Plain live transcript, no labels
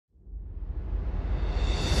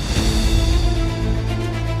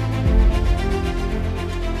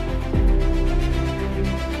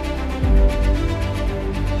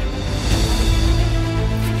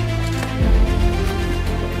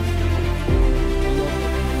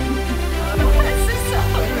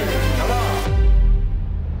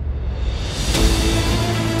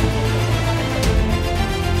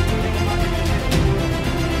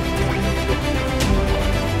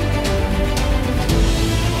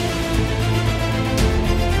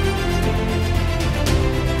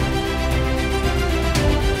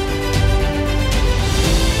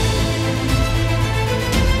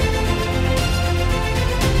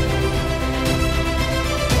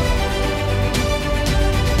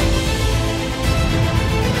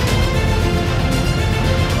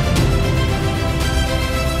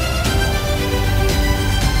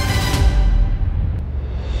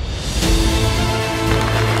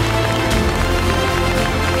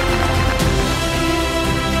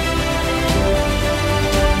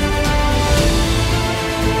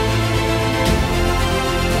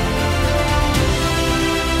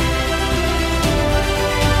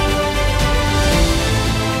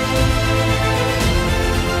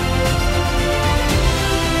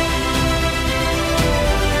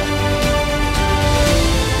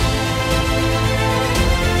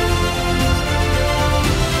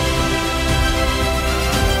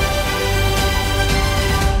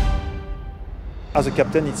As a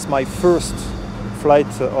captain, it's my first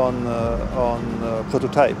flight on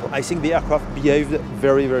prototype. I think the aircraft behaved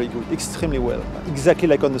very, very good, extremely well, exactly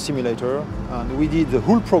like on the simulator. And we did the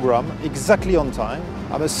whole program exactly on time.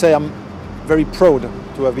 I must say I'm very proud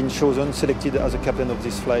to have been chosen, selected as a captain of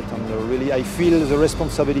this flight, and really I feel the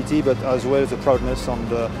responsibility, but as well the proudness. And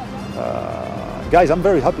guys, I'm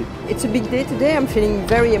very happy. It's a big day today. I'm feeling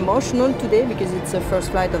very emotional today because it's the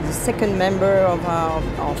first flight of the second member of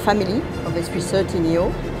our family of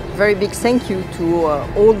A330neo. Very big thank you to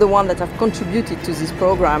all the ones that have contributed to this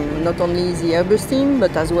program, not only the Airbus team,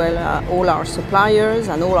 but as well all our suppliers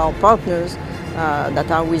and all our partners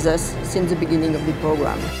that are with us since the beginning of the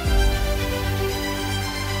program.